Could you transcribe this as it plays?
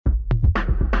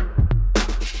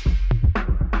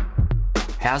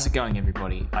How's it going,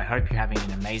 everybody? I hope you're having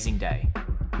an amazing day.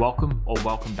 Welcome or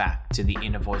welcome back to the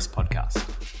Inner Voice podcast.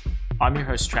 I'm your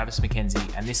host, Travis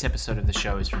McKenzie, and this episode of the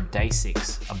show is from day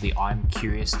 6 of the I'm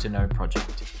Curious to Know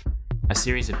project, a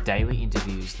series of daily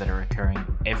interviews that are occurring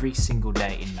every single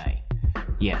day in May.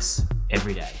 Yes,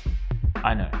 every day.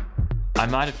 I know, I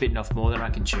might have bitten off more than I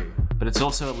can chew, but it's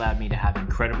also allowed me to have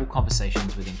incredible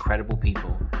conversations with incredible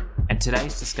people, and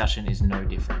today's discussion is no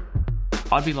different.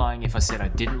 I'd be lying if I said I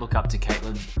didn't look up to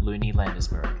Caitlin Looney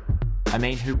Landesberg. I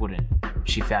mean, who wouldn't?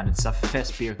 She founded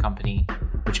Sufferfest Beer Company,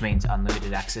 which means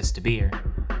unlimited access to beer.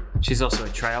 She's also a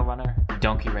trail runner, a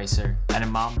donkey racer, and a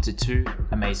mum to 2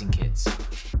 amazing kids.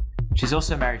 She's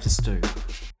also married to Stu,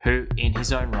 who, in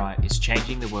his own right, is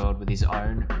changing the world with his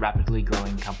own rapidly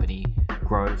growing company,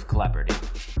 Grove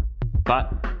Collaborative.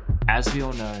 But, as we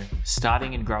all know,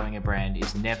 starting and growing a brand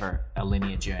is never a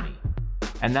linear journey.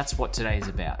 And that's what today is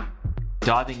about.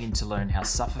 Diving in to learn how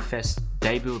Sufferfest's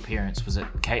debut appearance was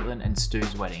at Caitlin and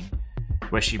Stu's wedding,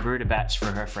 where she brewed a batch for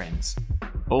her friends,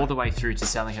 all the way through to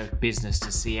selling her business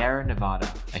to Sierra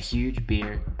Nevada, a huge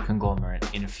beer conglomerate,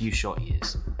 in a few short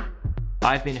years.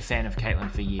 I've been a fan of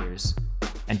Caitlin for years,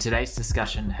 and today's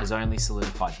discussion has only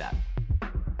solidified that.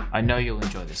 I know you'll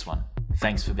enjoy this one.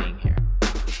 Thanks for being here.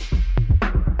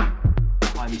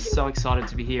 I'm so excited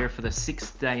to be here for the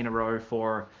 6th day in a row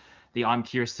for the I'm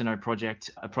Curious to Know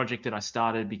project, a project that I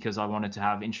started because I wanted to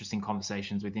have interesting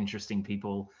conversations with interesting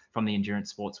people from the endurance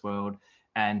sports world.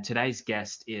 And today's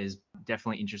guest is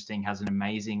definitely interesting, has an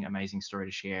amazing, amazing story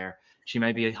to share. She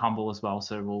may be humble as well,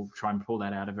 so we'll try and pull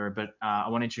that out of her. But I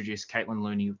want to introduce Caitlin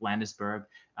Looney Landesberg.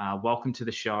 Welcome to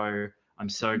the show. I'm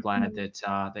so glad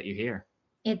that you're here.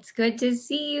 It's good to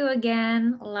see you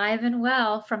again, live and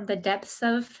well from the depths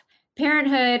of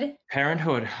parenthood.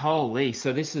 Holy.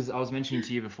 So I was mentioning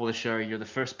to you before the show, you're the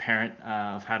first parent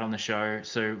I've had on the show.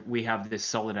 So we have this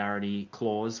solidarity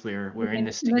clause. We're in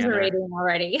this together. Commiserating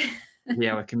already.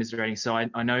 Yeah, we're commiserating. So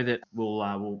I know that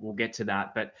we'll get to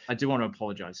that, but I do want to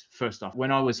apologize. First off,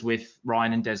 when I was with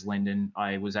Ryan and Des Linden,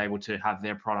 I was able to have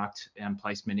their product and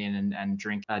placement in and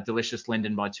drink a delicious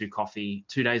Linden by 2 coffee.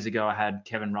 2 days ago, I had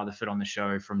Kevin Rutherford on the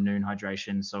show from Noon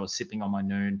Hydration. So I was sipping on my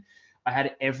Noon. I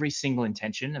had every single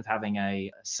intention of having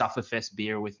a Sufferfest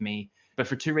beer with me, but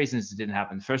for 2 reasons it didn't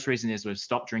happen. The first reason is we've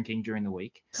stopped drinking during the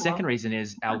week. Second reason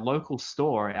is our local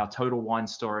store, our Total Wine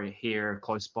store here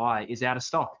close by, is out of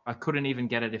stock. I couldn't even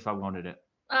get it if I wanted it.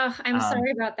 I'm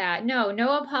sorry about that. No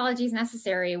apologies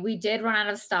necessary. We did run out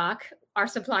of stock. Our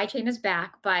supply chain is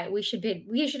back, but we should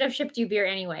have shipped you beer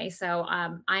anyway. So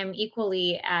I'm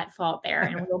equally at fault there,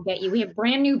 and we'll get you. We have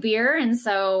brand new beer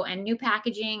and new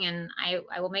packaging, and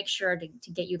I will make sure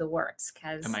to get you the works,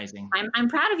 because amazing. I'm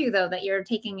proud of you though that you're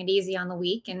taking it easy on the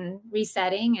week and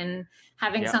resetting and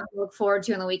having something to look forward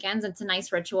to on the weekends. It's a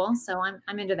nice ritual, so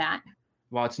I'm into that.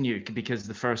 Well, it's new because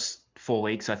the first 4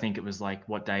 weeks, I think it was like,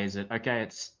 what day is it? Okay,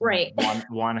 it's right.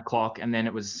 1 o'clock, and then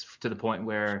it was to the point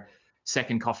where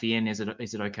second coffee in, is it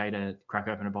okay to crack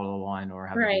open a bottle of wine or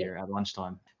have a beer at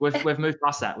lunchtime? We've moved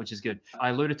past that, which is good. I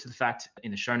alluded to the fact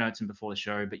in the show notes and before the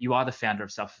show, but you are the founder of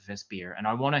Sufferfest Beer, and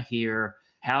I want to hear,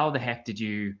 how the heck did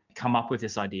you come up with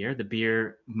this idea? The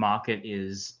beer market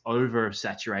is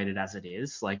oversaturated as it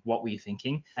is. Like, what were you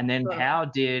thinking? And then how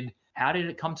did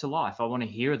it come to life? I want to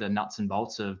hear the nuts and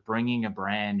bolts of bringing a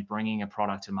brand, bringing a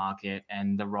product to market,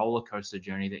 and the roller coaster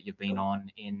journey that you've been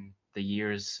on in the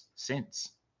years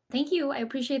since. Thank you. I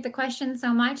appreciate the question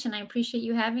so much, and I appreciate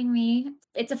you having me.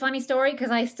 It's a funny story because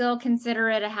I still consider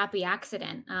it a happy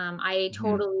accident. I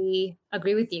totally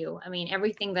agree with you. I mean,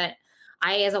 everything that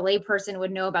I, as a layperson,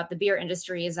 would know about the beer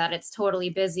industry is that it's totally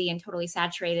busy and totally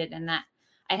saturated, and that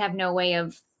I'd have no way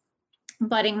of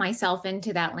butting myself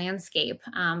into that landscape.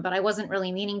 But I wasn't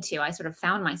really meaning to. I sort of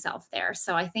found myself there.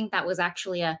 So I think that was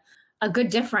actually a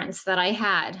good difference that I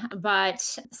had.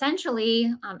 But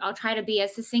essentially, I'll try to be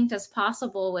as succinct as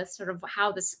possible with sort of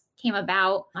how this came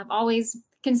about. I've always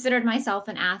considered myself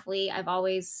an athlete. I've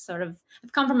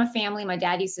come from a family. My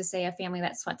dad used to say, a family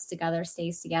that sweats together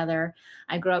stays together.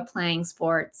 I grew up playing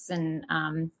sports and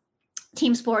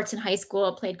team sports in high school.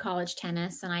 I played college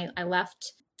tennis, and I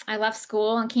left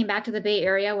school and came back to the Bay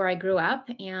Area where I grew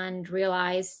up and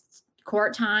realized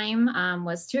court time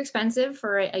was too expensive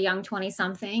for a young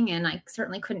 20-something. And I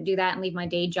certainly couldn't do that and leave my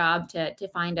day job to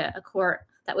find a court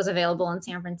that was available in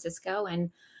San Francisco. And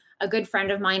a good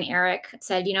friend of mine, Eric,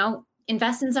 said,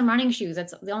 invest in some running shoes.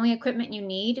 That's the only equipment you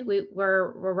need.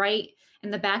 We're right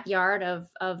in the backyard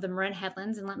of the Marin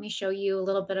Headlands, and let me show you a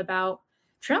little bit about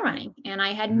trail running. And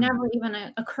I had never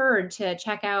even occurred to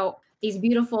check out these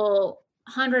beautiful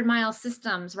 100-mile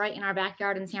systems right in our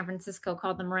backyard in San Francisco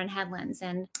called the Marin Headlands.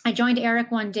 And I joined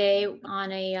Eric one day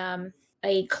on a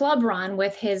a club run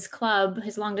with his club,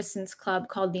 his long distance club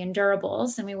called the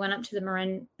Endurables. And we went up to the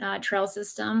Marin Trail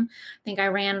System. I think I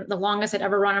ran the longest I'd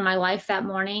ever run in my life that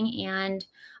morning. And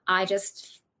I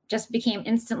just became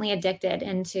instantly addicted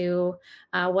into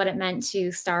what it meant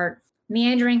to start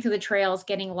meandering through the trails,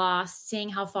 getting lost, seeing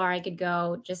how far I could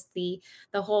go. Just the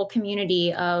whole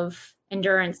community of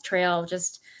endurance trail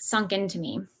just sunk into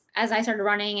me. As I started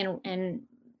running and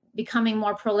becoming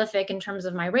more prolific in terms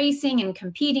of my racing and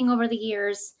competing over the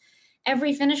years,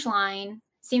 every finish line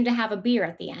seemed to have a beer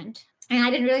at the end. And I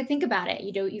didn't really think about it.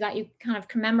 You got your kind of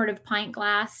commemorative pint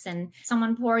glass and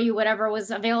someone pour you whatever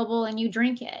was available and you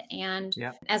drink it. And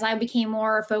as I became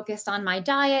more focused on my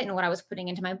diet and what I was putting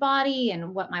into my body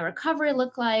and what my recovery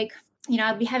looked like,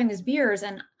 I'd be having these beers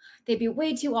and they'd be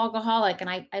way too alcoholic and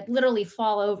I'd literally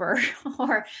fall over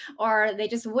or they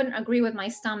just wouldn't agree with my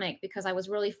stomach because I was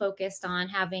really focused on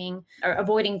having or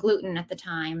avoiding gluten at the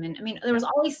time. And I mean, there was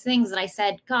all these things that I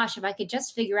said, gosh, if I could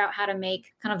just figure out how to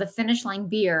make kind of the finish line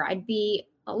beer, I'd be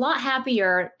a lot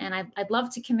happier. And I'd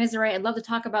love to commiserate. I'd love to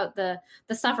talk about the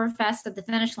suffer fest at the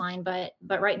finish line.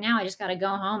 But right now I just got to go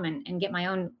home and get my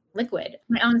own liquid,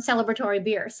 my own celebratory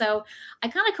beer. So I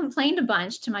kind of complained a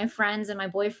bunch to my friends and my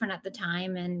boyfriend at the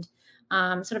time. And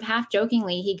sort of half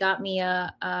jokingly, he got me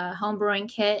a home brewing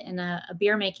kit and a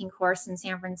beer making course in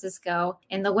San Francisco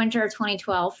in the winter of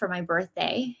 2012 for my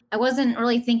birthday. I wasn't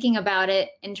really thinking about it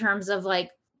in terms of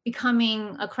like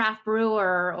becoming a craft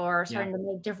brewer or starting to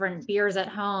make different beers at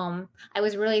home. I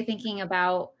was really thinking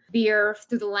about beer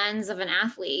through the lens of an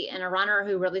athlete and a runner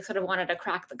who really sort of wanted to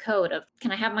crack the code of,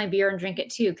 can I have my beer and drink it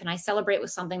too? Can I celebrate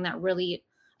with something that really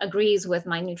agrees with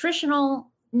my nutritional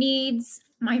needs,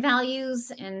 my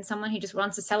values, and someone who just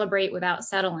wants to celebrate without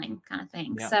settling kind of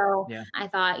thing. So I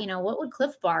thought, what would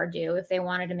Cliff Bar do if they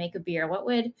wanted to make a beer? What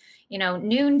would,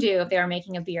 Noon do if they were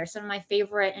making a beer? Some of my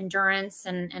favorite endurance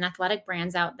and athletic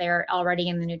brands out there already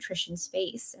in the nutrition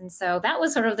space. And so that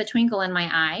was sort of the twinkle in my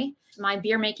eye. My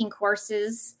beer making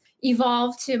courses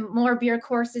evolved to more beer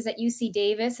courses at UC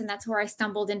Davis. And that's where I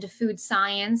stumbled into food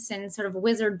science and sort of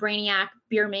wizard brainiac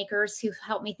beer makers who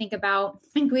helped me think about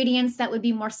ingredients that would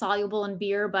be more soluble in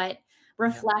beer, but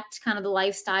reflect kind of the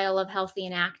lifestyle of healthy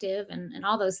and active and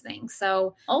all those things.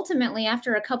 So ultimately,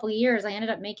 after a couple of years, I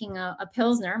ended up making a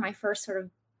Pilsner, my first sort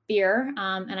of beer,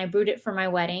 and I brewed it for my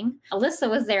wedding. Alyssa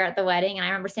was there at the wedding, and I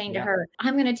remember saying to her,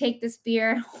 I'm going to take this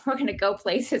beer, we're going to go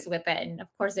places with it. And of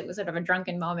course, it was sort of a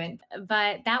drunken moment,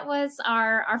 but that was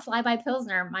our Flyby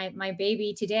Pilsner, my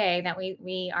baby today, that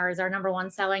we are is our number one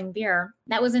selling beer.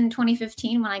 That was in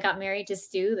 2015 when I got married to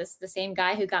Stu, the same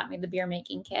guy who got me the beer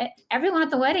making kit. Everyone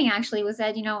at the wedding actually was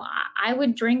said, I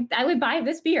would buy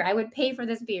this beer, I would pay for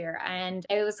this beer. And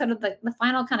it was sort of the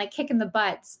final kind of kick in the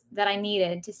butts that I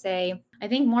needed to say, I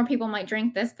think more people might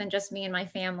drink this than just me and my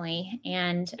family.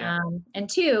 And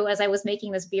two, as I was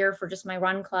making this beer for just my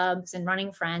run clubs and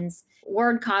running friends,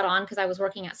 word caught on because I was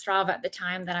working at Strava at the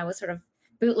time that I was sort of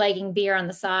bootlegging beer on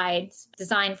the side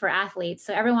designed for athletes.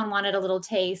 So everyone wanted a little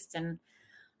taste. And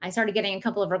I started getting a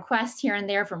couple of requests here and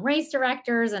there from race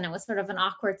directors, and it was sort of an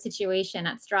awkward situation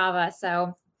at Strava.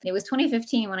 So it was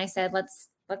 2015 when I said, let's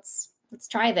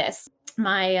try this.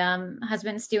 My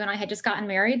husband, Stu, and I had just gotten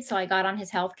married, so I got on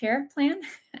his healthcare plan.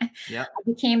 I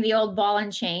became the old ball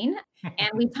and chain, and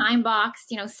we time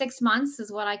boxed, 6 months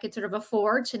is what I could sort of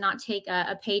afford to not take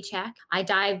a paycheck. I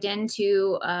dived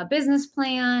into a business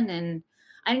plan, and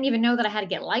I didn't even know that I had to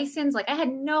get licensed. Like I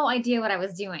had no idea what I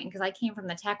was doing because I came from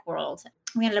the tech world.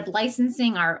 We ended up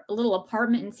licensing our little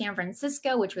apartment in San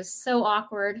Francisco, which was so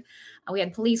awkward. We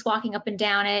had police walking up and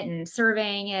down it and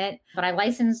surveying it. But I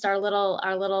licensed our little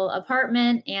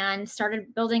apartment and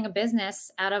started building a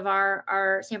business out of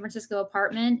our San Francisco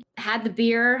apartment. Had the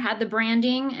beer, had the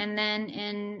branding, and then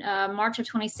in March of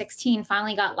 2016,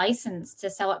 finally got licensed to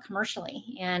sell it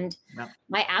commercially. And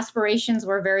my aspirations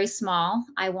were very small.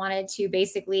 I wanted to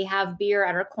basically have beer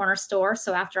at our corner store.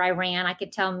 So after I ran, I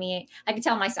could tell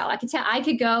myself, I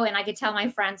could go and I could tell my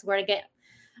friends where to get,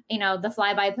 the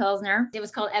Flyby Pilsner. It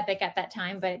was called Epic at that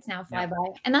time, but it's now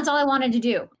Flyby. And that's all I wanted to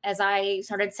do. As I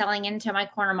started selling into my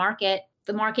corner market,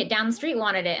 the market down the street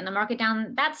wanted it and the market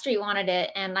down that street wanted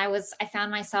it. And I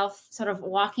found myself sort of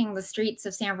walking the streets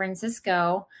of San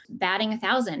Francisco, batting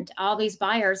 1,000. All these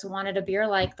buyers wanted a beer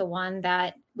like the one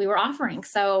that we were offering.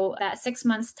 So that 6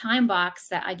 months time box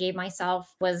that I gave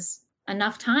myself was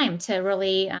enough time to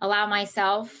really allow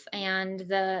myself and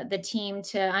the team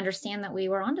to understand that we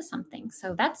were onto something.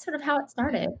 So that's sort of how it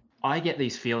started. I get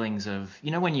these feelings of,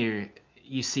 when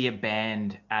you see a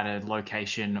band at a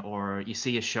location or you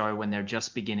see a show when they're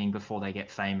just beginning before they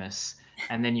get famous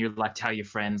And then you like tell your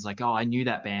friends like, oh, I knew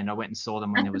that band. I went and saw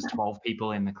them when there was 12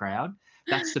 people in the crowd.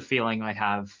 That's the feeling I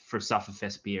have for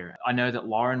Sufferfest beer. I know that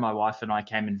Lauren, my wife, and I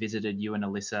came and visited you and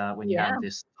Alyssa when you Yeah. had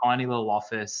this tiny little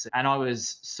office. And I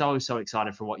was so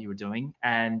excited for what you were doing.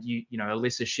 And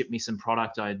Alyssa shipped me some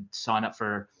product. I'd sign up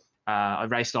for, I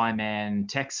raced Ironman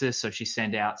Texas. So she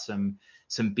sent out some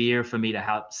beer for me to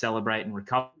help celebrate and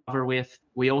recover with.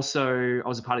 I was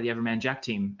a part of the Everman Jack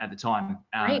team at the time.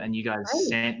 And you guys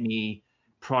sent me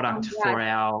product for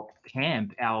our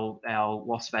camp, our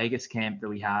Las Vegas camp that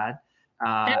we had.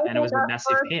 And it was a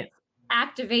massive hit.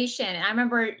 Activation. I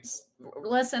remember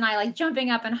Alyssa and I like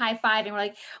jumping up and high-fiving. We're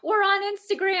like, we're on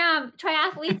Instagram.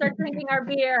 Triathletes are drinking our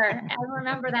beer. I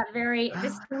remember that very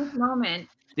distinct moment.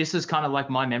 This is kind of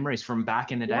like my memories from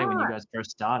back in the day when you guys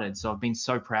first started. So I've been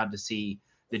so proud to see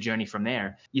the journey from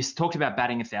there. You talked about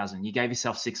batting 1,000. You gave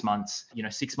yourself 6 months.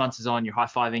 6 months is on. You're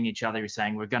high-fiving each other. You're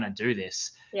saying, we're going to do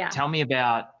this. Yeah. Tell me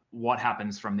about what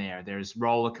happens from there. There's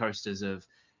roller coasters of,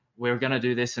 we're going to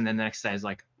do this. And then the next day is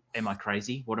like, am I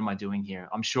crazy? What am I doing here?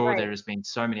 I'm sure there has been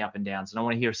so many up and downs. And I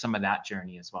want to hear some of that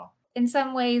journey as well. In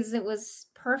some ways, it was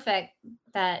perfect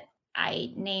that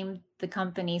I named the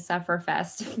company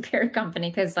Sufferfest Beer Company,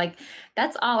 because like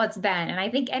that's all it's been. And I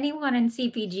think anyone in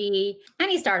CPG,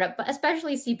 any startup, but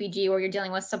especially CPG, where you're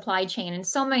dealing with supply chain and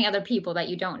so many other people that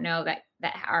you don't know that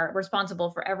are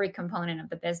responsible for every component of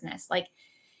the business, like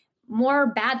more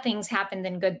bad things happen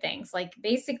than good things. Like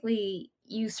basically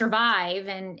you survive,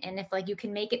 and if like you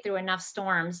can make it through enough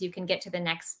storms, you can get to the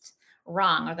next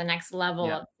rung or the next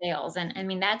level of sales. And I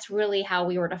mean, that's really how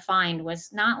we were defined,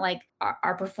 was not like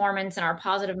our performance and our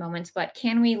positive moments, but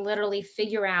can we literally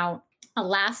figure out a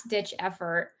last ditch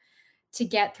effort to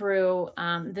get through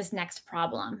this next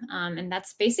problem. And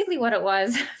that's basically what it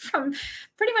was from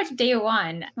pretty much day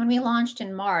one. When we launched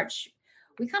in March,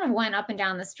 we kind of went up and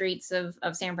down the streets of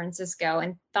San Francisco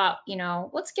and thought,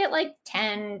 let's get like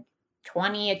 10,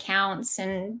 20 accounts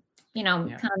and,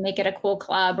 kind of make it a cool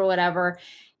club or whatever.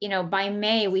 By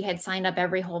May, we had signed up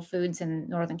every Whole Foods in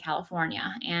Northern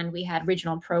California, and we had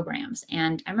regional programs.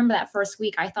 And I remember that first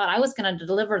week, I thought I was going to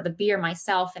deliver the beer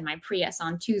myself in my Prius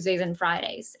on Tuesdays and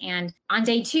Fridays. And on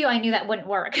day 2, I knew that wouldn't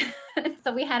work.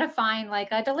 So we had to find like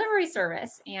a delivery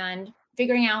service, and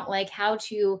figuring out like how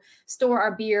to store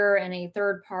our beer in a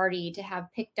third party to have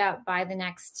picked up by the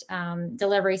next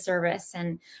delivery service,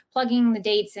 and plugging the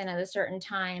dates in at a certain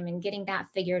time and getting that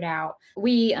figured out.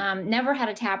 We never had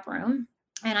a tap room.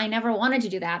 And I never wanted to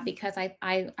do that, because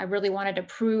I really wanted to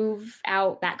prove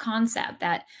out that concept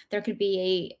that there could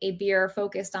be a beer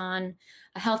focused on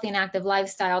a healthy and active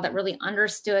lifestyle that really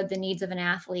understood the needs of an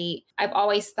athlete. I've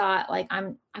always thought like,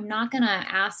 I'm not going to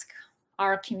ask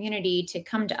our community to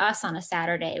come to us on a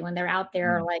Saturday when they're out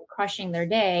there like crushing their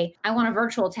day. I want a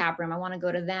virtual tap room. I want to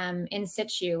go to them in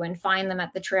situ and find them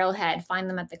at the trailhead, find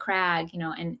them at the crag,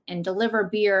 and deliver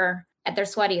beer at their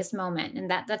sweatiest moment. And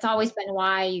that's always been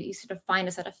why you sort of find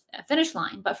us at a finish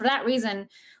line. But for that reason,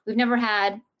 we've never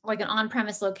had like an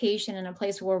on-premise location in a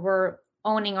place where we're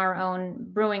owning our own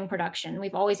brewing production.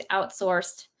 We've always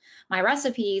outsourced my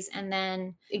recipes, and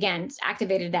then again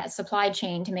activated that supply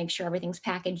chain to make sure everything's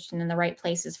packaged and in the right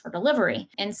places for delivery.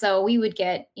 And so we would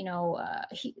get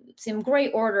some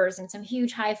great orders and some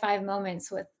huge high five moments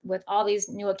with all these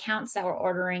new accounts that were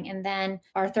ordering, and then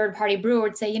our third party brewer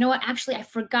would say, you know what, actually I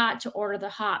forgot to order the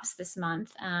hops this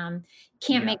month,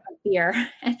 can't make the beer.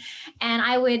 And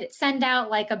I would send out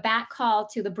like a back call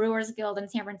to the Brewers Guild in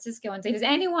San Francisco and say, does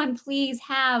anyone please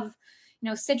have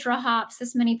Citra hops,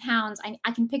 this many pounds,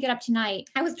 I can pick it up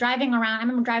tonight. I was driving around. I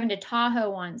remember driving to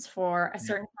Tahoe once for a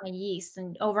certain kind of yeast,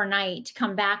 and overnight to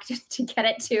come back to get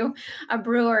it to a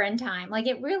brewer in time. Like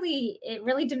it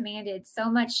really demanded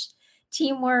so much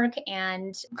teamwork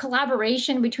and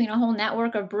collaboration between a whole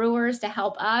network of brewers to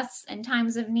help us in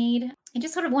times of need. It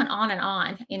just sort of went on,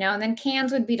 and then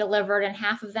cans would be delivered, and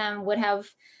half of them would have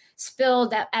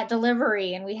spilled at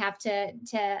delivery, and we have to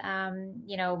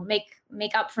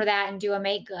make up for that and do a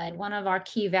make good. One of our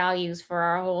key values for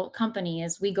our whole company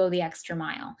is we go the extra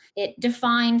mile. It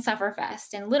defined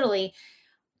Sufferfest, and literally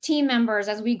team members,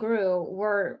 as we grew,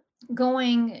 were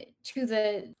going to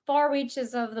the far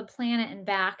reaches of the planet and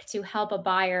back to help a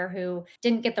buyer who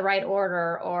didn't get the right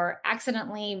order, or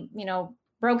accidentally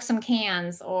broke some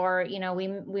cans, or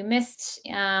we missed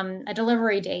a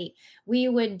delivery date. We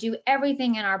would do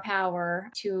everything in our power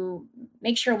to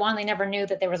make sure, one, they never knew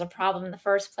that there was a problem in the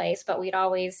first place, but we'd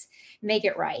always make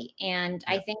it right. And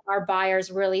I think our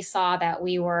buyers really saw that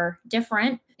we were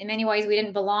different. In many ways, we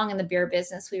didn't belong in the beer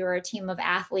business. We were a team of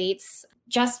athletes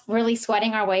just really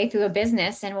sweating our way through a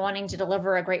business and wanting to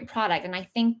deliver a great product. And I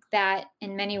think that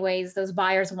in many ways, those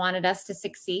buyers wanted us to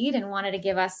succeed and wanted to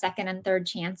give us second and third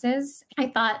chances. I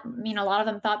thought, a lot of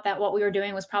them thought that what we were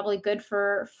doing was probably good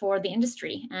for the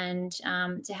industry, and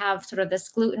to have sort of this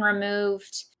gluten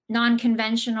removed,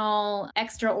 non-conventional,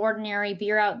 extraordinary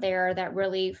beer out there that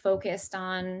really focused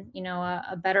on,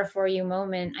 a better for you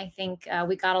moment. I think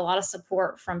we got a lot of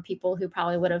support from people who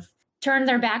probably would have turned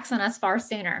their backs on us far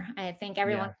sooner. I think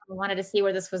everyone wanted to see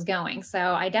where this was going.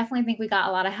 So I definitely think we got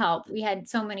a lot of help. We had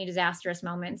so many disastrous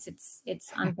moments.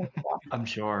 It's unthinkable. I'm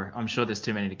sure there's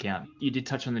too many to count. You did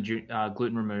touch on the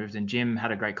gluten removed, and Jim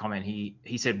had a great comment.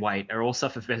 He said, wait, are all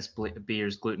Sufferfest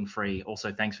beers gluten-free?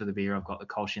 Also, thanks for the beer. I've got the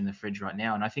Kolsch in the fridge right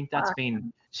now. And I think that's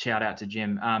been, shout out to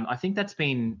Jim. I think that's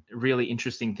been a really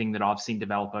interesting thing that I've seen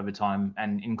develop over time,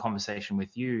 and in conversation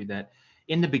with you, that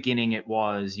in the beginning,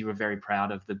 you were very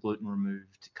proud of the gluten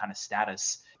removed kind of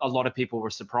status. A lot of people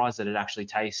were surprised that it actually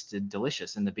tasted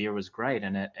delicious and the beer was great,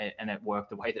 and it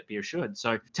worked the way that beer should.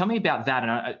 So tell me about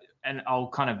that. And I'll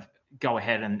kind of go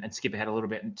ahead and skip ahead a little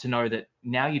bit, and to know that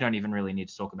now you don't even really need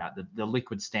to talk about the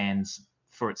liquid stands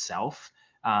for itself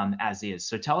as is.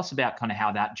 So tell us about kind of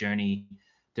how that journey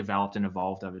developed and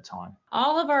evolved over time.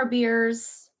 All of our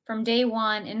beers from day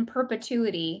one in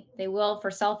perpetuity, they will, for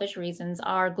selfish reasons,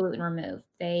 are gluten removed.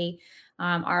 They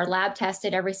are lab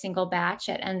tested every single batch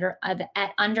at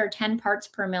under 10 parts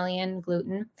per million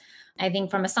gluten. I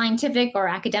think from a scientific or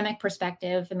academic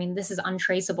perspective, this is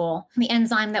untraceable. The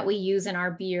enzyme that we use in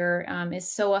our beer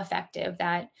is so effective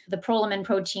that the prolamin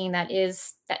protein that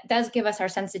does give us our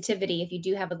sensitivity, if you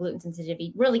do have a gluten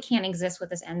sensitivity, really can't exist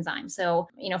with this enzyme. So,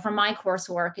 from my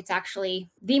coursework, it's actually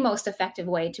the most effective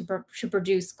way to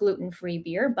produce gluten-free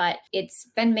beer, but it's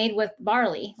been made with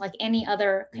barley like any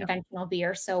other conventional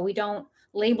beer. So we don't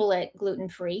label it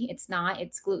gluten-free. It's not,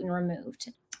 it's gluten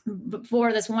removed.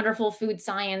 Before this wonderful food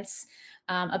science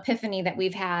epiphany that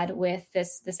we've had with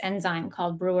this enzyme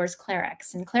called Brewer's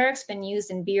Clerics. And Cleric's been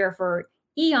used in beer for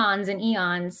eons and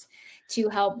eons to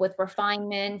help with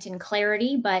refinement and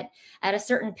clarity, but at a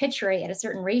certain pitch rate, at a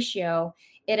certain ratio,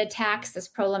 it attacks this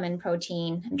prolamin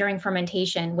protein during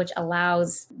fermentation, which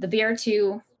allows the beer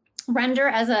to render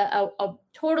as a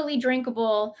totally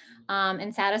drinkable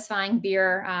and satisfying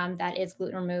beer that is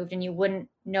gluten removed, and you wouldn't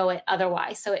know it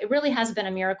otherwise. So it really has been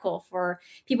a miracle for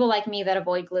people like me that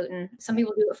avoid gluten. Some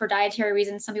people do it for dietary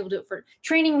reasons. Some people do it for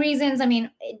training reasons.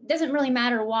 It doesn't really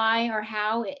matter why or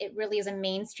how. It really is a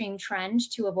mainstream trend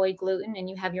to avoid gluten, and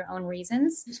you have your own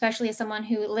reasons, especially as someone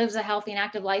who lives a healthy and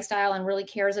active lifestyle and really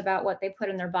cares about what they put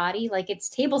in their body. Like, it's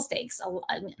table stakes.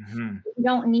 You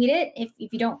don't need it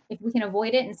if we can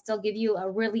avoid it and still give you a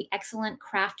really excellent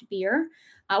craft beer,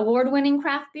 award-winning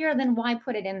craft beer, then why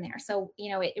put it in there? So,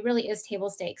 it really is table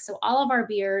stakes. So all of our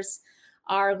beers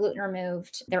are gluten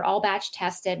removed. They're all batch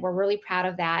tested. We're really proud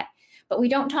of that. But we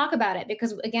don't talk about it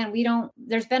because, again,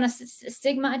 there's been a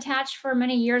stigma attached for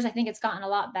many years. I think it's gotten a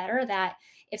lot better that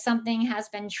if something has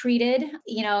been treated,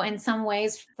 in some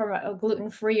ways from a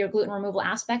gluten-free or gluten removal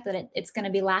aspect, that it's going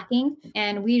to be lacking.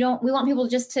 And we want people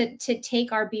just to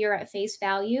take our beer at face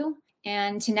value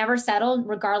and to never settle,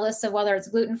 regardless of whether it's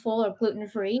gluten-full or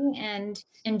gluten-free, and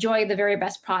enjoy the very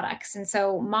best products. And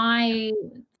so my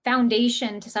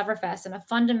foundation to Sufferfest and a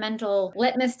fundamental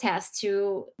litmus test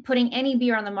to putting any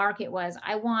beer on the market was,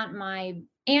 I want my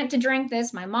aunt to drink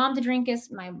this, my mom to drink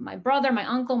this, my brother, my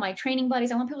uncle, my training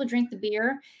buddies. I want people to drink the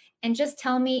beer and just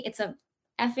tell me it's a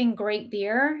effing great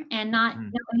beer, and not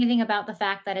know anything about the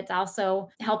fact that it's also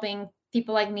helping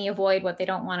people like me avoid what they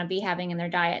don't want to be having in their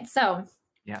diet. So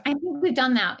I think we've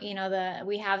done that.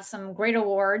 We have some great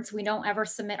awards. We don't ever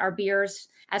submit our beers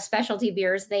as specialty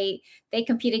beers. They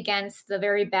compete against the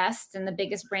very best and the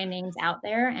biggest brand names out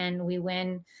there, and we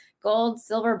win gold,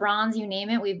 silver, bronze, you name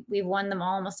it. We've won them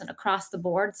all almost across the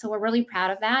board. So we're really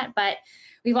proud of that. But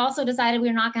we've also decided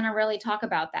we're not going to really talk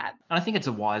about that. I think it's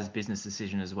a wise business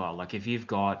decision as well. Like, if you've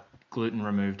got gluten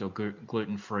removed or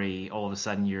gluten free, all of a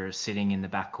sudden you're sitting in the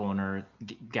back corner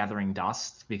gathering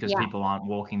dust because people aren't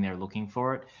walking there looking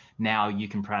for it. Now you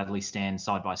can proudly stand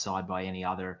side by any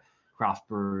other craft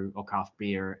brew or craft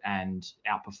beer and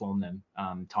outperform them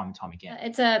time and time again.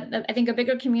 It's I think a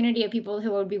bigger community of people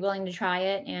who would be willing to try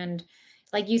it. And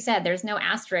like you said, there's no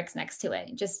asterisks next to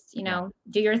it. Just,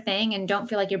 do your thing and don't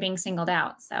feel like you're being singled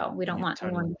out. So we don't want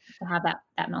anyone to have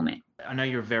that moment. I know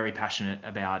you're very passionate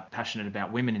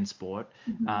about women in sport.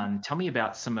 Tell me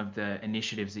about some of the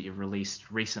initiatives that you've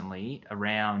released recently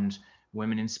around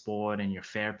women in sport and your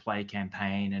fair play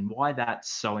campaign, and why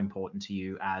that's so important to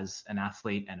you as an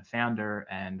athlete and a founder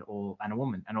and a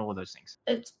woman and all of those things.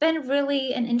 It's been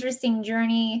really an interesting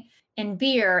journey in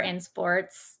beer and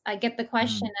sports. I get the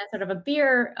question as sort of a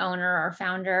beer owner or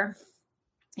founder,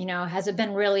 has it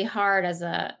been really hard as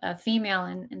a female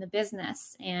in the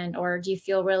business, or do you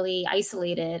feel really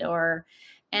isolated,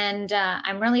 and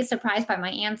I'm really surprised by my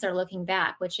answer looking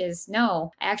back, which is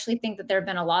no. I actually think that there have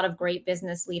been a lot of great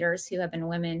business leaders who have been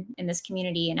women in this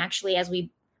community. And actually, as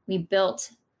we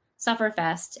built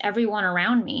Sufferfest, everyone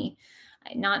around me,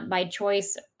 not by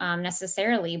choice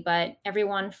necessarily, but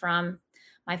everyone from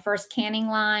my first canning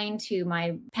line to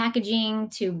my packaging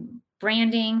to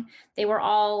branding, they were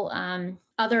all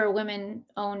other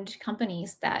women-owned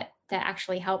companies that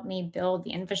actually helped me build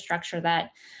the infrastructure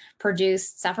that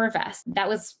produced Sufferfest. That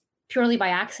was purely by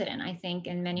accident. I think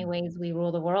in many ways we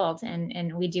rule the world,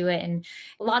 and we do it in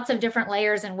lots of different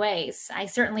layers and ways. I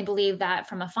certainly believe that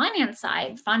from a finance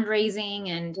side, fundraising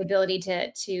and ability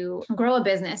to grow a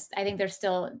business, I think there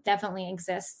still definitely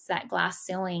exists that glass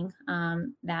ceiling,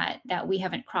 that we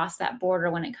haven't crossed that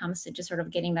border when it comes to just sort of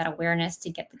getting that awareness to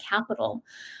get the capital.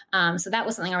 So that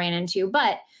was something I ran into.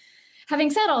 But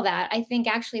having said all that, I think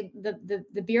actually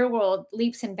the beer world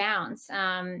leaps and bounds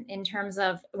in terms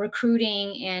of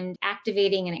recruiting and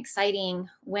activating and exciting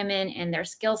women and their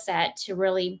skill set to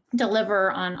really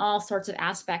deliver on all sorts of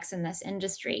aspects in this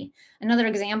industry. Another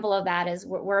example of that is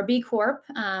we're a B Corp,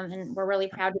 and we're really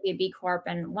proud to be a B Corp.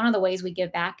 And one of the ways we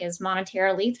give back is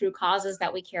monetarily through causes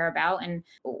that we care about. And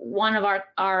one of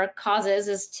our causes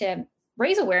is to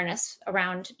raise awareness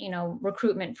around,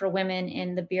 recruitment for women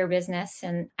in the beer business.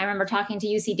 And I remember talking to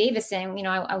UC Davis saying,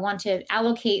 I want to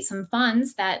allocate some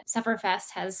funds that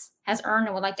Sufferfest has earned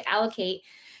and would like to allocate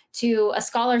to a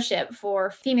scholarship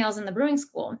for females in the brewing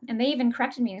school. And they even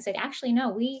corrected me and said, actually, no,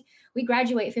 we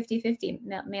graduate 50-50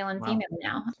 male and female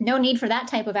now. No need for that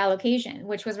type of allocation,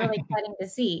 which was really exciting to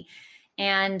see.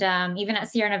 And even at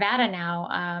Sierra Nevada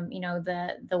now,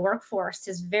 the workforce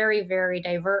is very, very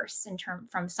diverse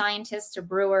from scientists to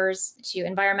brewers to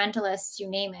environmentalists, you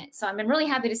name it. So I've been really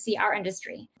happy to see our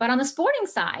industry. But on the sporting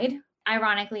side,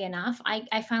 ironically enough,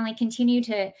 I finally continue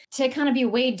to kind of be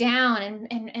weighed down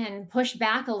and pushed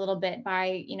back a little bit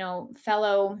by,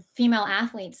 fellow female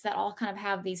athletes that all kind of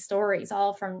have these stories,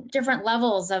 all from different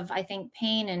levels of, I think,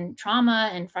 pain and trauma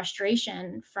and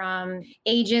frustration, from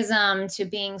ageism to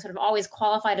being sort of always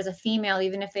qualified as a female,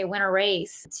 even if they win a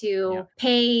race, to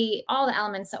pay, all the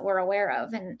elements that we're aware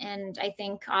of. And I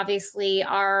think obviously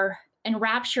our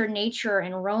enraptured nature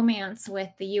and romance with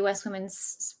the U.S.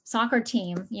 women's soccer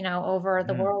team, over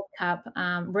the World Cup,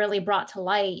 really brought to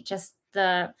light just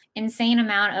the insane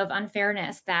amount of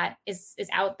unfairness that is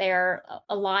out there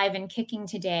alive and kicking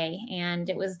today. And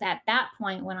it was at that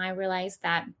point when I realized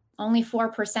that only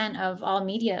 4% of all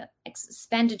media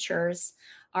expenditures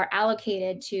are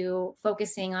allocated to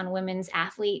focusing on women's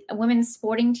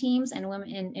sporting teams and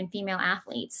women and female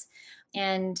athletes.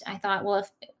 And I thought, well,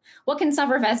 what can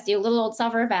Sufferfest do? Little old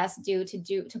Sufferfest do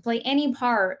to play any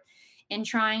part in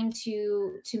trying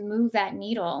to move that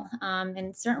needle?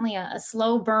 And certainly a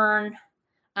slow burn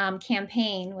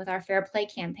campaign with our Fair Play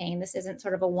campaign. This isn't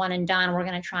sort of a one and done. We're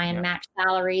going to try and match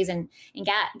salaries and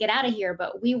get out of here.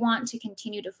 But we want to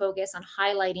continue to focus on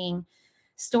highlighting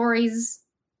stories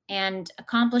and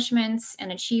accomplishments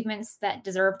and achievements that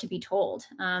deserve to be told.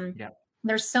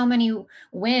 There's so many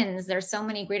wins. There's so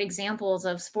many great examples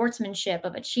of sportsmanship,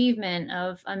 of achievement,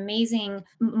 of amazing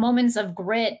moments of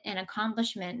grit and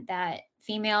accomplishment that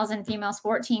females and female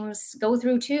sport teams go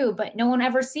through too, but no one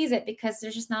ever sees it because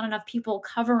there's just not enough people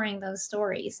covering those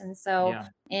stories. And so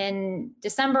in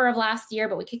December of last year,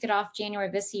 but we kicked it off January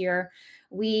of this year,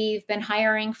 we've been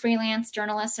hiring freelance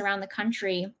journalists around the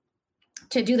country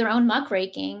to do their own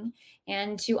muckraking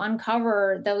and to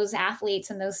uncover those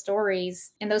athletes and those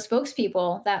stories and those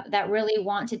spokespeople that really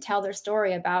want to tell their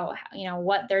story about,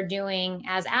 what they're doing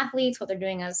as athletes, what they're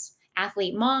doing as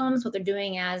athlete moms, what they're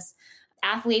doing as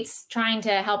athletes trying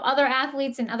to help other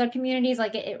athletes in other communities.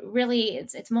 Like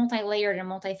it's multi-layered and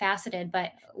multifaceted,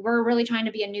 but we're really trying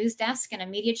to be a news desk and a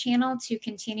media channel to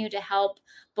continue to help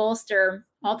bolster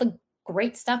all the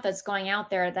great stuff that's going out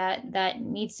there that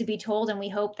needs to be told. And we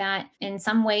hope that in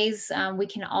some ways we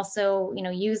can also,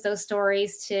 use those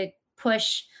stories to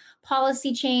push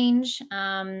policy change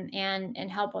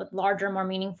and help with larger, more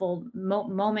meaningful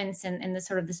moments in this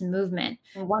sort of this movement.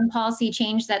 And one policy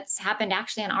change that's happened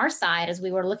actually on our side as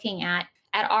we were looking at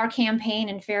at our campaign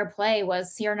in Fair Play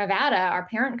was Sierra Nevada, our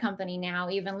parent company now,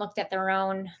 even looked at their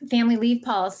own family leave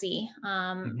policy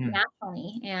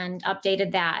nationally and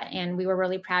updated that. And we were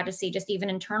really proud to see, just even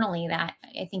internally, that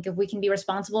I think if we can be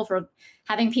responsible for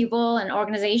having people and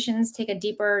organizations take a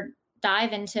deeper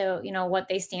dive into, what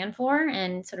they stand for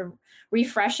and sort of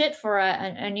refresh it for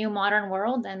a new modern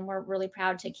world, then we're really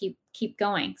proud to keep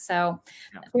going. So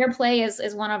Fair Play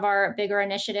is one of our bigger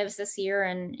initiatives this year.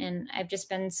 And I've just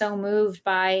been so moved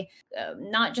by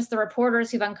not just the reporters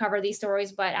who've uncovered these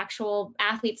stories, but actual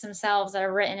athletes themselves that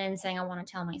have written in saying, I want to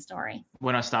tell my story.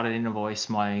 When I started Inner Voice,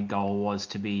 my goal was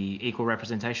to be equal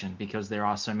representation, because there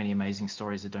are so many amazing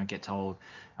stories that don't get told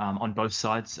on both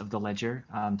sides of the ledger,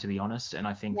 to be honest. And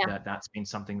I think that that's been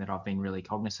something that I've been really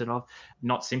cognizant of,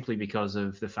 not simply because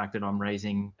of the fact that I'm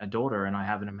raising a daughter and I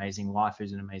have an amazing wife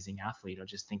who's an amazing athlete. I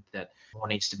just think that more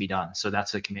needs to be done. So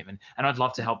that's a commitment. And I'd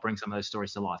love to help bring some of those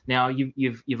stories to life. Now,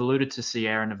 you've alluded to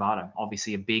Sierra Nevada,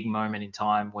 obviously a big moment in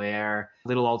time where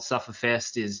little old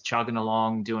Sufferfest is chugging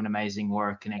along, doing amazing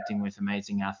work, connecting with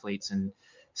amazing athletes and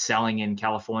selling in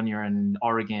California and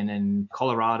Oregon and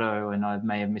Colorado, and I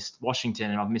may have missed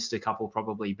Washington, and I've missed a couple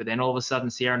probably. But then all of a sudden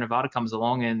Sierra Nevada comes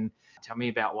along, and tell me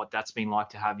about what that's been like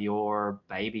to have your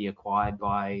baby acquired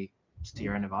by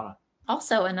Sierra Nevada.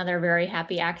 Also another very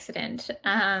happy accident.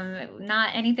 Not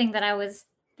anything that I was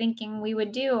thinking we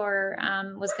would do or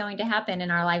was going to happen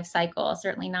in our life cycle,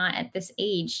 certainly not at this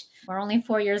age. We're only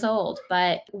 4 years old,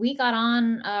 but we got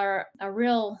on a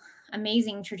real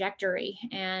amazing trajectory.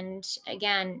 And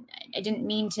again, I didn't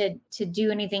mean to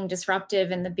do anything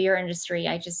disruptive in the beer industry.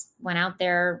 I just went out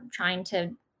there trying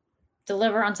to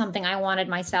deliver on something I wanted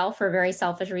myself for very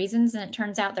selfish reasons. And it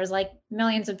turns out there's like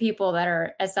millions of people that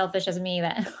are as selfish as me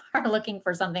that are looking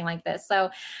for something like this.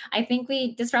 So I think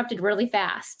we disrupted really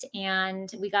fast,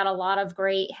 and we got a lot of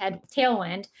great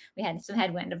tailwind. We had some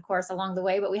headwind, of course, along the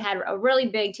way, but we had a really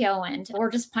big tailwind.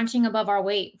 We're just punching above our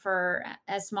weight for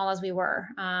as small as we were,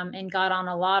 and got on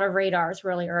a lot of radars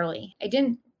really early. I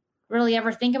didn't really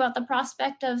ever think about the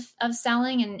prospect of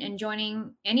selling and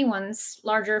joining anyone's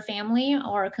larger family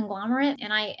or a conglomerate.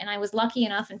 And I was lucky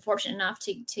enough and fortunate enough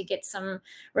to get some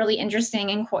really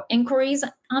interesting inquiries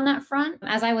on that front.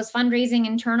 As I was fundraising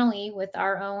internally with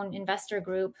our own investor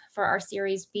group for our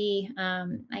Series B,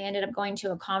 I ended up going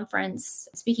to a conference,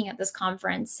 speaking at this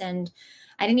conference, and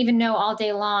I didn't even know all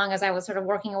day long, as I was sort of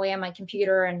working away on my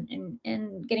computer and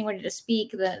getting ready to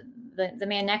speak, the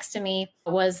man next to me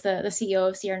was the CEO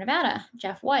of Sierra Nevada,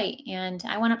 Jeff White. And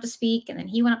I went up to speak, and then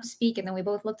he went up to speak, and then we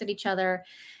both looked at each other.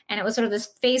 And it was sort of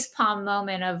this facepalm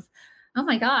moment of, oh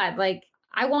my God, like,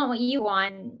 I want what you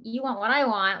want. You want what I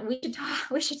want.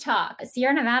 We should talk.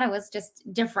 Sierra Nevada was just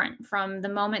different from the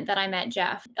moment that I met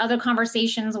Jeff. Other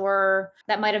conversations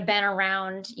that might have been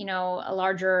around, a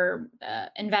larger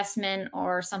investment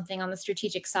or something on the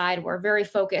strategic side were very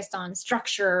focused on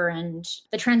structure and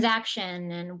the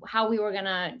transaction and how we were going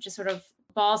to just sort of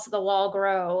balls to the wall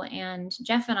grow. And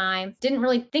Jeff and I didn't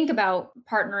really think about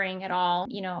partnering at all.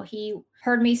 He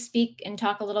heard me speak and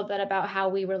talk a little bit about how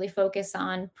we really focus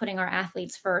on putting our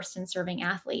athletes first and serving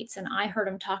athletes. And I heard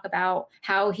him talk about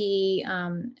how he,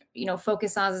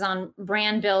 focuses on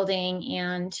brand building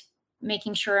and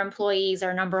making sure employees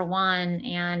are number one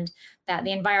and that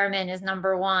the environment is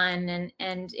number one.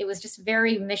 And it was just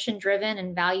very mission driven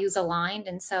and values aligned.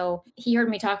 And so he heard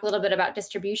me talk a little bit about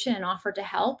distribution and offered to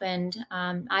help. And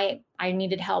I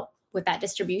needed help with that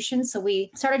distribution. So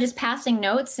we started just passing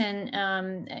notes and,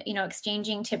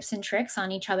 exchanging tips and tricks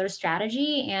on each other's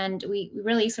strategy. And we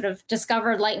really sort of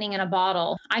discovered lightning in a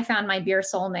bottle. I found my beer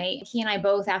soulmate. He and I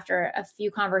both, after a few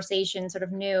conversations, sort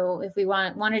of knew if we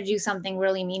wanted to do something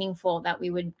really meaningful, that we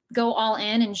would go all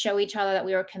in and show each other that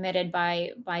we were committed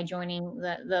by joining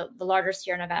the larger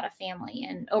Sierra Nevada family.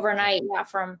 And overnight,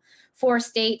 from 4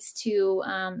 states to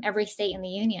every state in the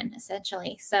union,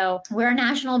 essentially. So we're a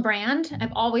national brand.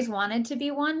 I've always wanted to be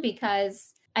one,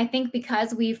 because I think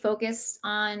because we focus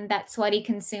on that sweaty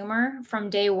consumer from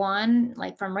day one,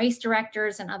 like from race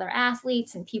directors and other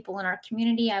athletes and people in our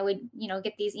community, I would,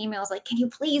 get these emails like, can you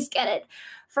please get it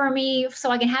for me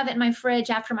so I can have it in my fridge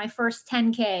after my first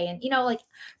 10K? And,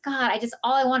 God,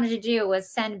 all I wanted to do was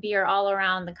send beer all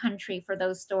around the country for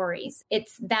those stories.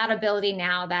 It's that ability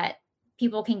now that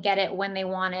people can get it when they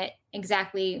want it,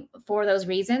 exactly for those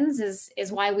reasons,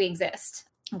 is why we exist.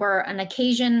 We're an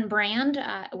occasion brand.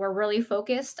 We're really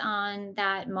focused on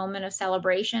that moment of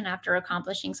celebration after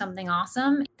accomplishing something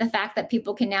awesome. The fact that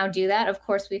people can now do that, of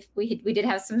course, we did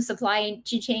have some supply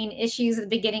chain issues at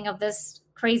the beginning of this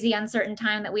crazy uncertain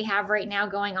time that we have right now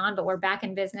going on, but we're back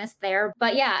in business there.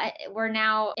 But yeah, we're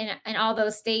now in all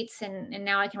those states, and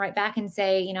now I can write back and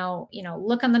say,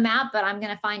 look on the map, but I'm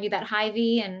going to find you that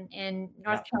Hy-Vee in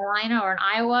North Carolina or in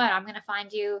Iowa, and I'm going to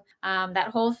find you that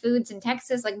Whole Foods in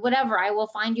Texas, like whatever. I will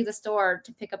find you the store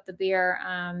to pick up the beer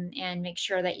and make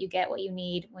sure that you get what you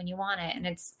need when you want it. And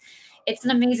it's an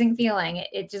amazing feeling.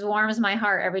 It just warms my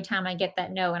heart every time I get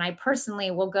that note. And I personally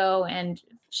will go and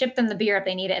ship them the beer if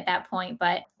they need it at that point.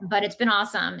 But it's been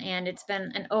awesome. And it's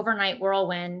been an overnight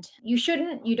whirlwind. You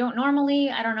don't normally,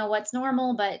 I don't know what's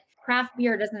normal, but craft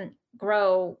beer doesn't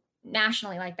grow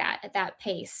nationally like that at that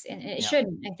pace, and it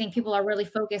shouldn't. I think people are really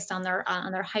focused on their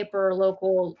hyper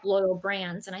local loyal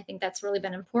brands, and I think that's really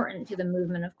been important to the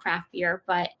movement of craft beer.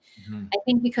 But I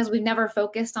think because we've never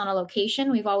focused on a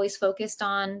location, we've always focused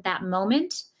on that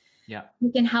moment.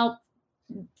 We can help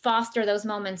foster those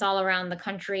moments all around the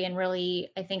country in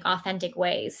really, I think, authentic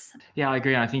ways. Yeah, I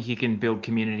agree. I think you can build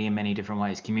community in many different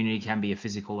ways. Community can be a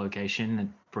physical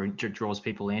location that draws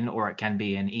people in, or it can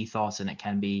be an ethos, and it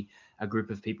can be a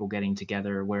group of people getting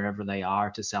together wherever they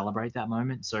are to celebrate that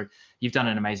moment. So you've done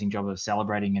an amazing job of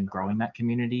celebrating and growing that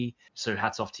community. So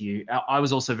hats off to you. I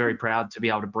was also very proud to be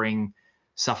able to bring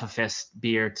Sufferfest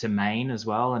beer to Maine as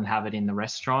well and have it in the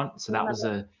restaurant. So that was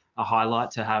a highlight,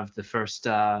 to have the first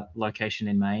location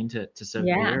in Maine to serve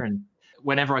beer. And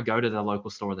whenever I go to the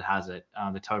local store that has it,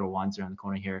 the Total Wine's around the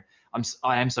corner here,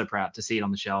 I am so proud to see it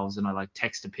on the shelves, and I like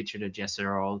text a picture to Jessa,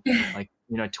 or like,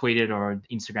 tweet it or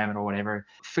Instagram it or whatever.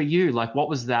 For you, like, what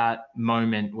was that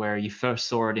moment where you first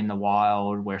saw it in the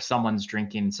wild, where someone's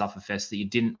drinking Sufferfest that you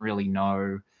didn't really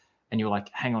know, and you were like,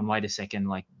 hang on, wait a second,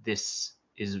 like, this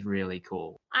is really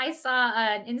cool? I saw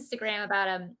an Instagram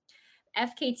about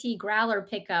FKT growler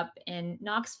pickup in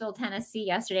Knoxville, Tennessee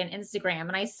yesterday on Instagram,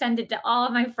 and I send it to all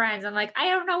of my friends. I'm like, I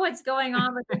don't know what's going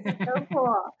on, but this is so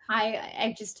cool.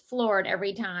 I just floored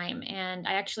every time. And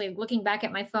I actually, looking back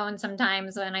at my phone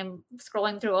sometimes when I'm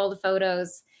scrolling through old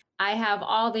photos, I have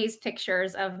all these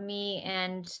pictures of me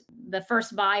and the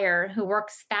first buyer who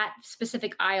works that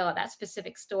specific aisle at that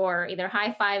specific store, either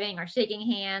high-fiving or shaking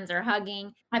hands or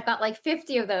hugging. I've got like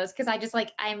 50 of those because I just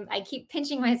like, I keep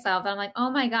pinching myself. I'm like,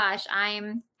 oh my gosh,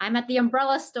 I'm at the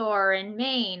umbrella store in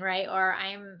Maine, right? Or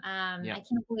I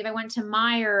can't believe I went to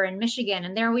Meyer in Michigan,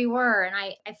 and there we were. And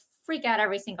I freak out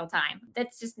every single time.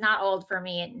 That's just not old for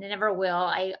me. It never will.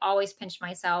 I always pinch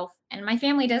myself, and my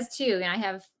family does too. And I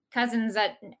have cousins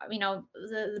that,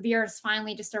 the beer has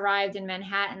finally just arrived in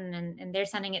Manhattan, and they're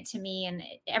sending it to me. And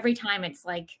every time it's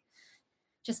like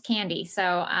just candy. So,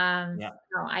 I'm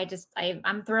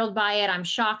thrilled by it. I'm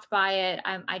shocked by it.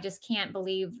 I just can't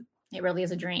believe it really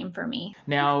is a dream for me.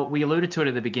 Now, we alluded to it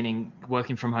at the beginning,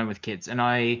 working from home with kids. And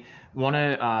I want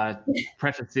to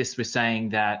preface this with saying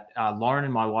that Lauren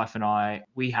and my wife and I,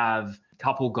 we have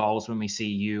couple goals when we see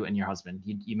you and your husband.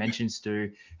 You mentioned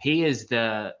Stu. He is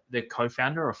the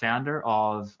co-founder or founder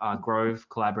of Grove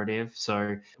Collaborative.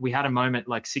 So we had a moment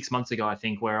like 6 months ago, I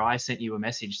think, where I sent you a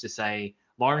message to say,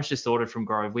 Lawrence just ordered from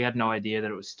Grove. We had no idea that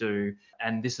it was Stu.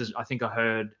 And this is, I think I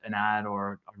heard an ad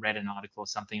or I read an article or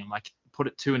something. I'm like, put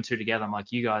it two and two together. I'm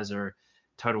like, you guys are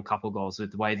total couple goals with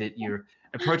the way that you're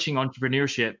approaching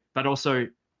entrepreneurship, but also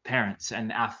parents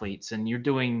and athletes, and you're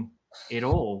doing it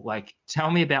all. Like, tell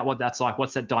me about what that's like.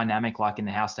 What's that dynamic like in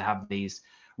the house to have these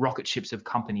rocket ships of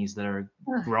companies that are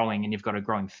growing, and you've got a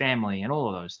growing family and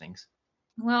all of those things?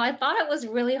 Well, I thought it was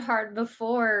really hard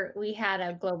before we had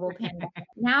a global pandemic.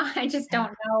 Now I just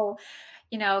don't know.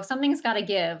 Something's got to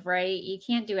give, right? You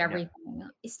can't do everything.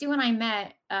 Stu and I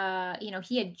met,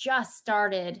 he had just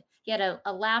started. He had a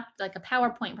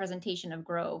PowerPoint presentation of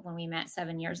Grove when we met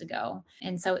 7 years ago.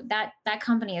 And so that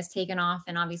company has taken off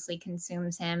and obviously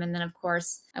consumes him. And then, of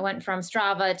course, I went from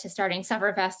Strava to starting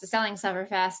Sufferfest to selling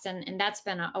Sufferfest. And that's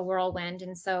been a whirlwind.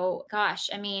 And so, gosh,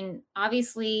 I mean,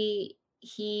 obviously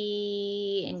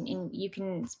and you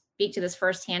can speak to this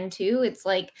firsthand too. It's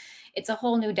like, it's a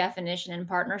whole new definition in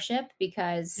partnership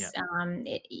because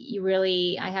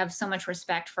I have so much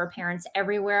respect for parents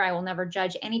everywhere. I will never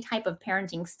judge any type of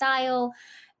parenting style.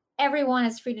 Everyone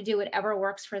is free to do whatever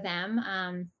works for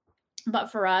them.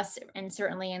 But for us, and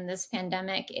certainly in this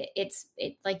pandemic, it's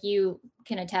like you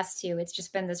can attest to, it's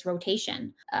just been this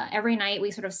rotation. Every night we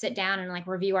sort of sit down and like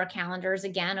review our calendars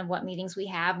again of what meetings we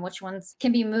have and which ones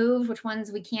can be moved, which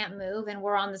ones we can't move. And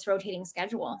we're on this rotating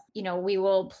schedule. We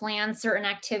will plan certain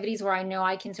activities where I know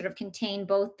I can sort of contain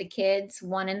both the kids,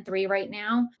 1 and 3 right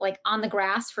now, like on the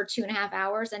grass for 2.5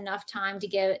 hours, enough time to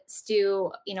give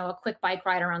Stu, a quick bike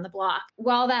ride around the block.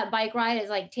 While that bike ride is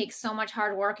like, takes so much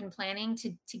hard work and planning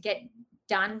to get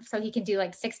done so he can do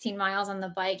like 16 miles on the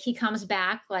bike, he comes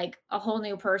back like a whole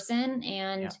new person.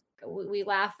 And we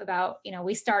laugh about,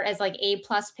 we start as like A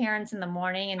plus parents in the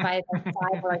morning, and by like 5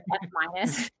 we're like F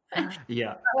minus.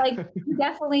 Yeah. Like you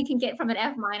definitely can get from an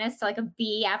F minus to like a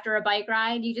B after a bike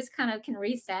ride. You just kind of can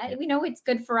reset. Yeah. We know it's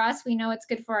good for us. We know it's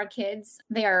good for our kids.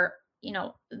 They are,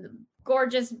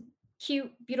 gorgeous,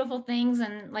 cute, beautiful things.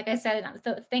 And like I said,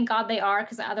 thank God they are,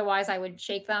 because otherwise I would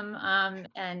shake them.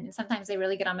 And sometimes they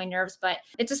really get on my nerves, but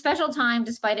it's a special time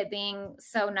despite it being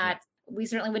so nuts. We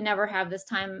certainly would never have this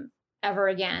time ever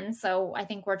again. So I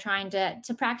think we're trying to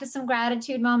practice some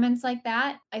gratitude moments like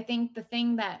that. I think the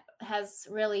thing that has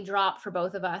really dropped for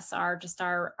both of us are just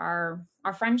our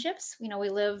friendships. We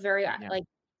live very like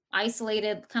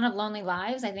isolated, kind of lonely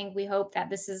lives. I think we hope that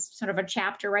this is sort of a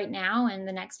chapter right now, and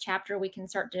the next chapter we can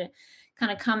start to kind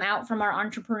of come out from our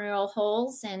entrepreneurial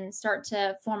holes and start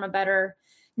to form a better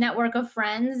network of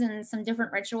friends and some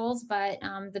different rituals. But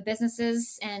the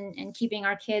businesses and keeping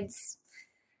our kids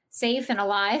safe and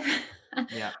alive are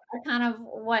kind of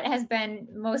what has been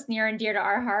most near and dear to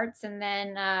our hearts. And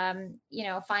then,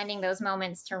 finding those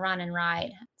moments to run and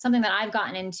ride, something that I've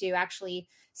gotten into actually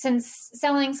since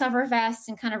selling Sufferfest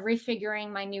and kind of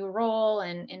refiguring my new role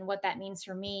and what that means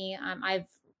for me. I've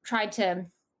tried to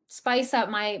spice up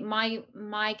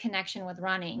my connection with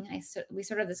running. We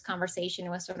sort of this conversation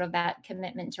was sort of that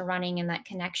commitment to running and that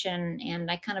connection.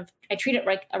 And I treat it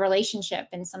like a relationship.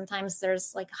 And sometimes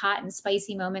there's like hot and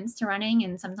spicy moments to running,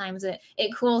 and sometimes it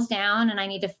cools down and I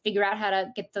need to figure out how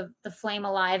to get the flame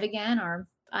alive again. Or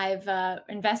I've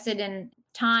invested in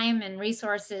time and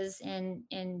resources in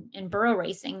burro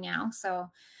racing now. So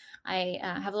I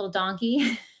have a little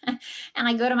donkey and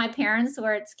I go to my parents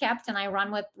where it's kept, and I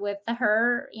run with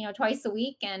her, twice a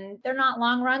week. And they're not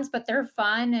long runs, but they're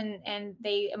fun, and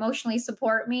they emotionally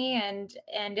support me. And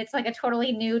it's like a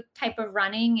totally new type of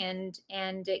running. And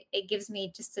it gives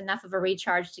me just enough of a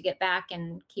recharge to get back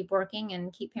and keep working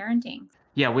and keep parenting.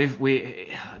 Yeah,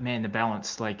 man, the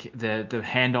balance, like the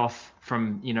handoff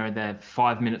from, the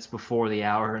 5 minutes before the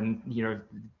hour and,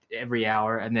 every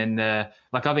hour. And then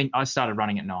I started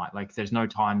running at night. Like there's no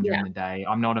time during the day.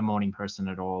 I'm not a morning person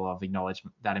at all. I've acknowledged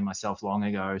that in myself long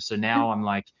ago. So now I'm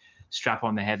like strap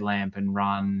on the headlamp and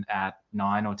run at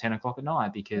 9 or 10 o'clock at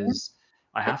night because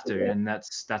I have to, and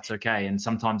that's okay. And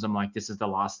sometimes I'm like, this is the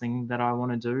last thing that I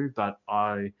want to do, but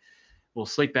I will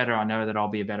sleep better. I know that I'll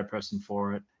be a better person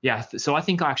for it. Yeah. So I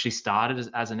think I actually started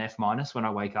as an F minus. When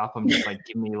I wake up, I'm just like,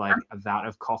 give me like a vat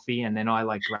of coffee. And then I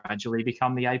like gradually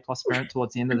become the A plus parent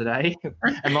towards the end of the day.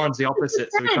 And Lauren's the opposite.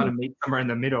 So we kind of meet somewhere in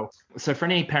the middle. So for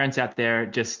any parents out there,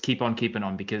 just keep on keeping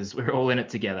on, because we're all in it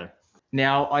together.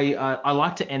 Now, I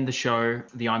like to end the show,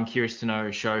 the I'm Curious to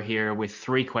Know show here, with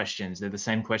 3 questions. They're the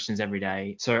same questions every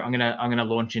day. So I'm gonna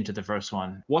launch into the first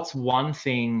one. What's one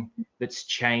thing that's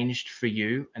changed for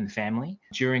you and family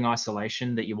during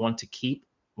isolation that you want to keep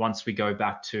once we go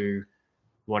back to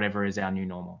whatever is our new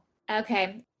normal?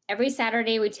 Okay. Every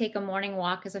Saturday we take a morning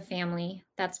walk as a family.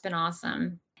 That's been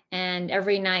awesome. And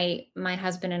every night, my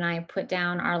husband and I put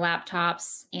down our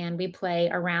laptops and we play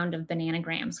a round of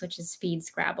Bananagrams, which is speed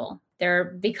Scrabble. They're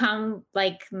become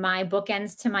like my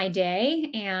bookends to my day,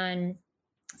 and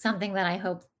something that I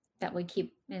hope that we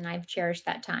keep, and I've cherished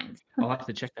that time. I'll have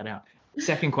to check that out.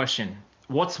 Second question.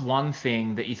 What's one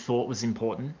thing that you thought was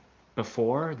important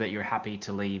before that you're happy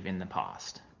to leave in the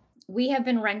past? We have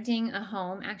been renting a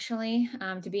home, actually,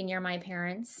 to be near my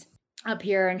parents up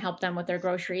here and help them with their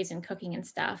groceries and cooking and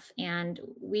stuff. And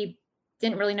we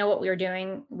didn't really know what we were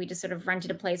doing. We just sort of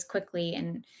rented a place quickly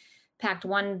and packed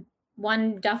one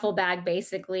duffel bag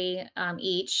basically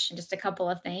each, just a couple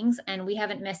of things. And we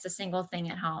haven't missed a single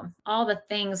thing at home. All the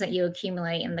things that you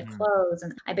accumulate in the clothes.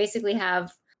 And I basically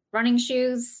have running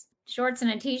shoes, shorts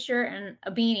and a t-shirt and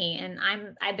a beanie, and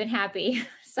I've been happy.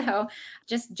 So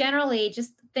just generally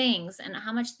just things, and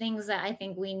how much things that I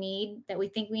think we need, that we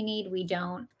think we need, we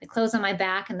don't. The clothes on my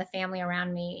back and the family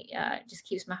around me just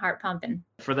keeps my heart pumping.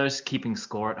 For those keeping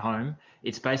score at home,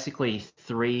 it's basically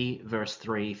 3 versus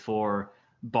 3 for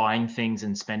buying things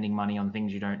and spending money on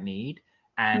things you don't need.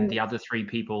 And the other 3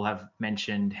 people have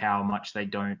mentioned how much they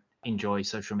don't enjoy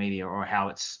social media, or how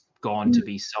it's gone to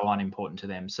be so unimportant to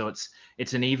them. So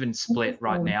it's an even split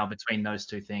right now between those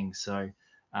 2 things. So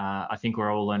I think we're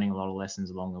all learning a lot of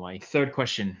lessons along the way. Third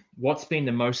question. What's been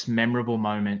the most memorable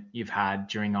moment you've had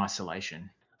during isolation?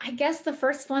 I guess the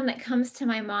first one that comes to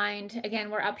my mind,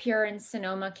 again, we're up here in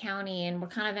Sonoma County and we're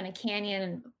kind of in a canyon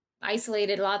and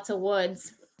isolated, lots of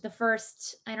woods. The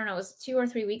first, I don't know, it was 2 or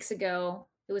 3 weeks ago.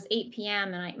 It was 8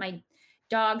 p.m. and my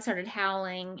dog started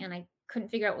howling and I couldn't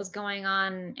figure out what was going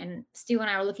on. And Stu and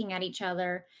I were looking at each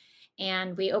other,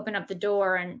 and we opened up the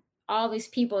door, and all these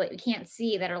people that we can't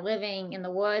see that are living in the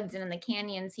woods and in the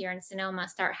canyons here in Sonoma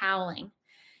start howling.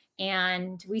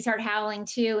 And we started howling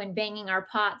too and banging our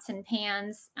pots and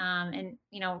pans, and,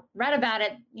 read about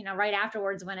it, right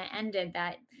afterwards when it ended,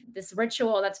 that this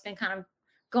ritual that's been kind of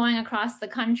going across the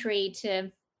country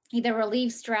to either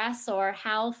relieve stress or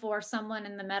howl for someone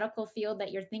in the medical field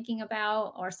that you're thinking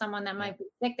about, or someone that might be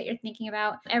sick that you're thinking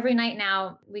about. Every night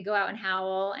now we go out and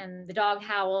howl, and the dog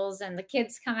howls and the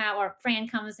kids come out, or Fran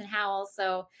comes and howls.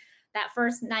 So that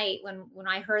first night when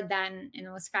I heard that and it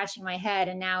was scratching my head,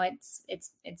 and now it's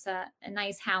a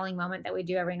nice howling moment that we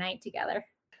do every night together.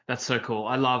 That's so cool.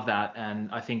 I love that. And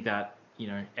I think that,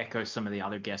 echoes some of the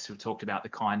other guests who've talked about the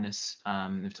kindness.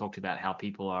 They've talked about how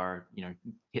people are,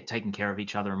 taking care of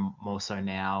each other more so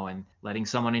now, and letting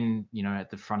someone in,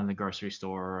 at the front of the grocery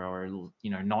store, or,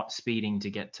 not speeding to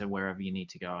get to wherever you need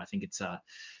to go. I think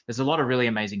there's a lot of really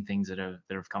amazing things that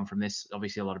have come from this.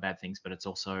 Obviously a lot of bad things, but it's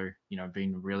also,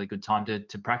 been a really good time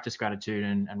to practice gratitude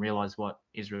and realize what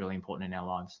is really important in our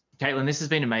lives. Caitlin, this has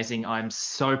been amazing. I'm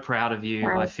so proud of you.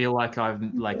 I feel like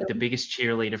I'm like the biggest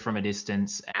cheerleader from a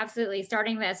distance. Absolutely.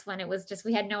 Starting this when it was just,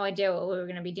 we had no idea what we were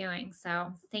going to be doing.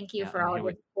 So thank you for all of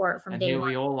your support from day one.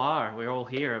 We all are. We're all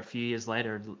here a few years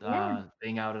later,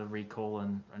 being able to recall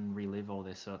and relive all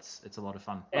this. So it's a lot of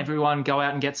fun. Everyone, go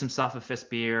out and get some Sufferfest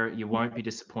beer. You won't be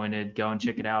disappointed. Go and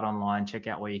check it out online. Check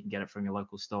out where you can get it from your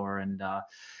local store. And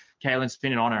Caitlin, it's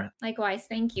been an honor. Likewise.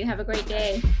 Thank you. Have a great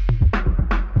day.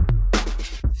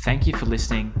 Thank you for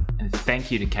listening, and thank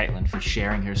you to Caitlin for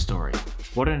sharing her story.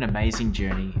 What an amazing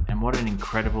journey, and what an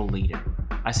incredible leader.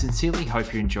 I sincerely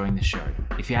hope you're enjoying the show.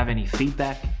 If you have any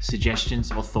feedback,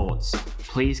 suggestions, or thoughts,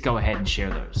 please go ahead and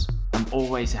share those. I'm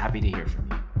always happy to hear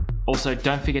from you. Also,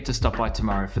 don't forget to stop by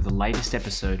tomorrow for the latest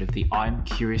episode of the I'm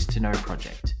Curious to Know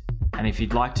project. And if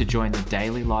you'd like to join the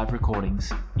daily live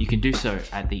recordings, you can do so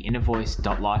at the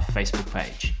innervoice.life Facebook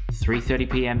page,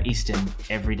 3:30 p.m. Eastern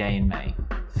every day in May.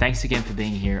 Thanks again for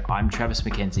being here. I'm Travis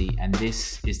McKenzie, and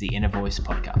this is the Inner Voice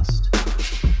Podcast.